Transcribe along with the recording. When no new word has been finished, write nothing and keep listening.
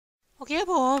อเค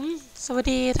ผมสวัส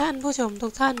ดีท่านผู้ชมทุ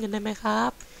กท่านกันได้ไหมครั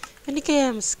บเป็นเก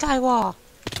ม Skywars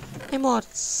ในโหมด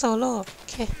โซโล่โอ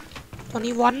เคตัว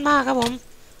นี้วอนมากครับผม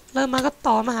เริ่มมาก็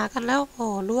ต่อมาหากันแล้วโอ้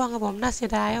ล่วงครับผมน่าเสีย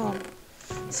ดายครับผม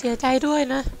เสียใจด้วย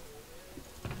นะ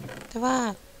แต่ว่า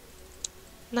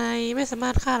นายไม่สามา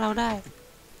รถฆ่าเราได้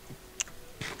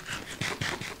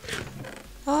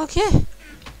โอเค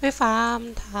ไปฟาร์ม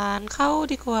ฐานเข้า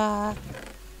ดีกว่า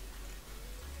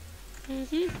โ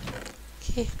อเค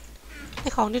ไ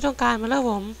ด้ของที่ต้องการมาแล้ว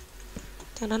ผม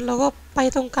จากนั้นเราก็ไป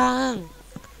ตรงกลาง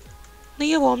นี่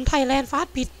ครับผมไทยแลนด์ฟาส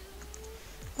ต์บิด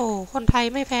โอ้คนไทย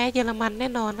ไม่แพ้เยอรมันแน่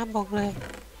นอนนะบอกเลย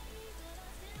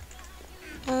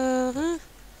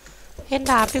เห็น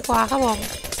ดาบดีกว่าครับผม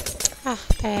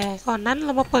แต่ก่อนนั้นเร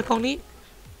ามาเปิดกล่องนี้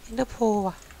เห็นเดอร์โพ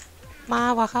ว่ะมา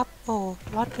ว่ะครับโอ้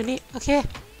รถอยู่นี่โอเค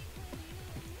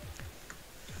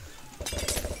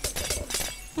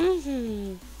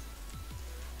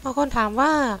บางคนถามว่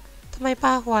าทำไมปล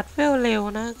าหวดเวลเร็ว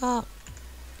นะก็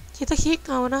คิดตะคิก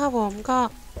เอานะครับผมก็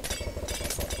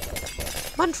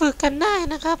มันฝึกกันได้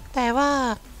นะครับแต่ว่า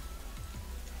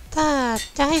ถ้า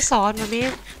จะให้สอนแบบนี้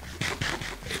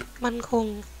มันคง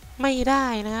ไม่ได้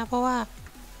นะเพราะว่า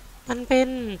มันจะ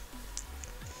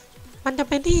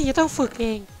เป็นที่จะต้องฝึกเอ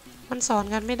งมันสอน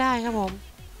กันไม่ได้ครับผม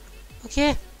โอเค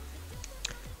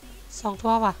2 ตั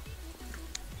วว่ะ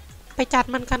ไปจัด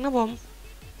มันกันครับผม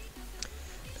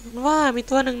ดูว่ามี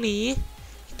ตัวหนึ่งหนี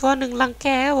อีกตัวหนึ่งรังแก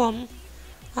ครับผม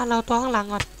เราตัวข้างหลัง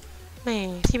ก่อนแหม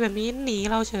ที่แบบนี้หนี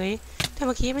เราเฉยแต่เ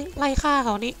มื่อกี้ไม่ไล่ฆ่าเข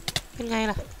านี่เป็นไง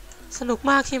ล่ะสนุก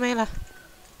มากใช่ไหมล่ะ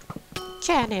แ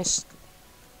ค่เนช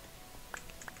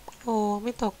โอ้ไ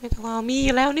ม่ตกเอามี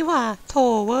แล้วนี่ว่าโถ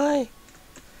เว้ย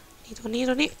นี่ตัว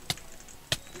นี้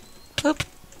ปึ๊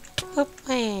บแห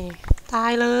มตา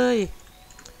ยเลย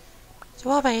จะ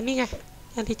ว่าไปนี่ไง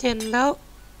อย่างที่เจนแล้ว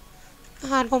อา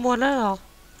หารโปรโมทแล้วเหรอ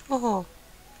โอ้โห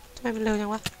ทำไมมันเร็วจั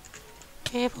งวะ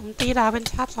ผมตีดาเป็น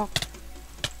ชาร์ป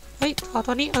2เฮ้ยขอ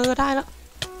ตัวนี้ได้แล้ว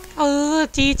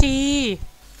GG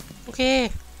โอเค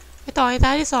ไปต่อในต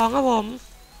าที่2ครับผม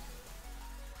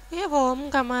ผม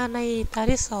กลับมาในตา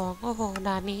ที่2โอ้โห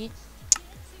ด่านนี้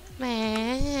แหม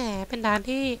เป็นด่าน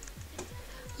ที่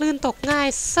ลื่นตกง่าย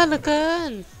ซะเหลือเกิ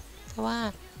นแต่ว่า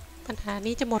ปัญหา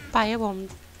นี้จะหมดไปครับผม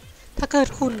ถ้าเกิด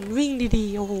คุณวิ่งดี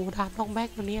ๆโอ้โหด่านลองแบ็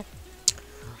กตัวนี้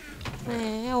แหม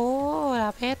ดา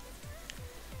บเพชร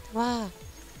แต่ว่า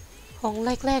ของ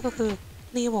แรกๆก็คือ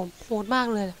นี่ผมโหดมาก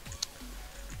เลย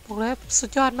บอกเลยสุ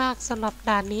ดยอดมากสำหรับ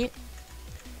ด่านนี้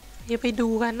เดี๋ยวไปดู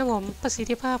กันนะผมประสิท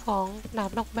ธิภาพของดา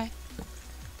บล็อกแบ็ก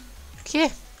โอเค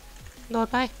โดด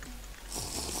ไป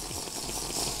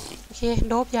โอเค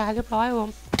โดบยาเรียบร้อยผ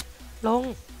มลง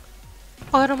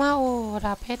เปิดออกมาด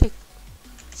าบเพชรอีก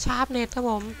ชาร์ปเน็ตครับ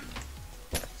ผม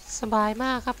สบายม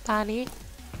ากครับตานี้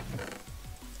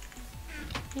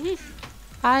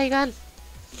ไปกัน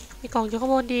มีกล่องอยู่ข้า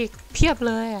งบนดีเพียบ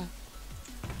เลยโ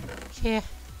อเค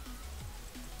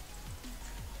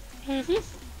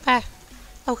ไป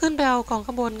เราขึ้นไปเอากล่อง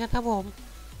ข้างบนกันครับผม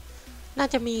น่า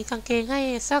จะมีกางเกงให้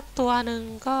สักตัวหนึ่ง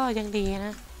ก็ยังดีน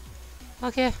ะโอ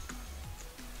เค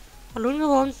มาลุ้นครับ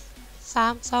ผม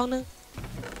3 2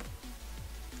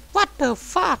 1 What the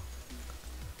fuck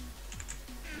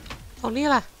ตรงนี้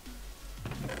ล่ะ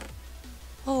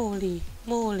โอ้ลี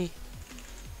โมลี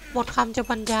หมดคำจะ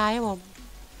บรรยายครับผม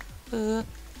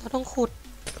เราต้องขุด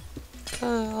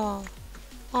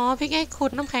พี่แกขุ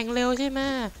ดน้ำแข็งเร็วใช่ไหม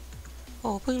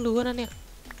เพิ่งรู้นะเนี่ย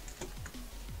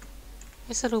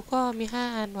สรุปก็มี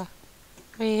5 อันว่ะ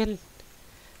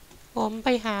ผมไป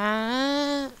หา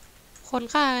คน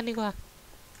ฆ่ากันดีกว่า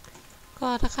ก็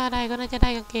ถ้าฆ่าได้ก็น่าจะได้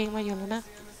กางเกงมาอยู่แล้วนะ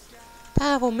ถ้า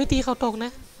ผมไม่ตีเขาตกน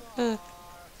ะ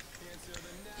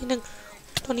นิดนึง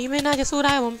ตัวนี้ไม่น่าจะสู้ไ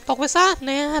ด้ผมตกไปซะเ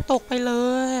นี่ยตกไปเล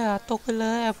ย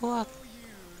พวก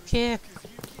โอเค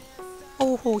โอ้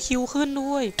โหคิวขึ้น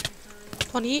ด้วย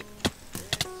ตัวนี้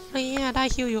นี่ได้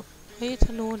คิวอยู่เฮ้ยธ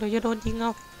นูเดี๋ยวจะโดนยิงเอ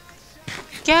า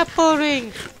แกปเปอร์ริง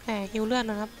ฮิวเลื่อน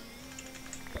นะครับ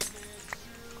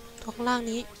ตัวข้างล่าง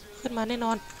นี้ขึ้นมาแน่น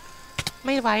อนไ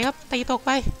ม่ไหวครับตีตกไ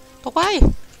ป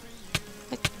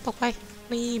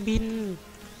นี่บิน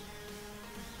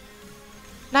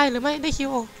ได้หรือไม่ได้คิว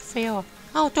เฟล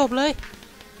จบเลย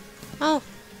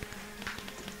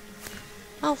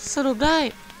สรุปได้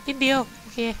นิดเดียวโอ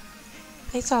เค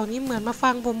ไอ้2นี้เหมือนมาฟั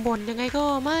งผมบ่นยังไงก็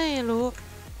ไม่รู้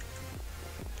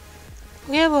โอ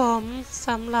เคผมส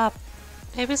ำหรับ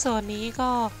เอพิโซดนี้ก็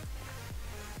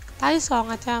ตาที่2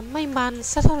อาจจะไม่มัน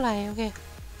สักเท่าไหร่โอเค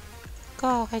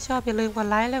ก็ใครชอบอย่าลืมกด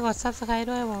ไลค์และกด Subscribe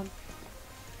ด้วยผม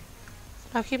ส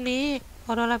ำหรับคลิปนี้ข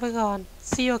อตัวลาไปก่อน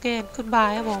See you again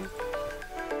Goodbye ครับผม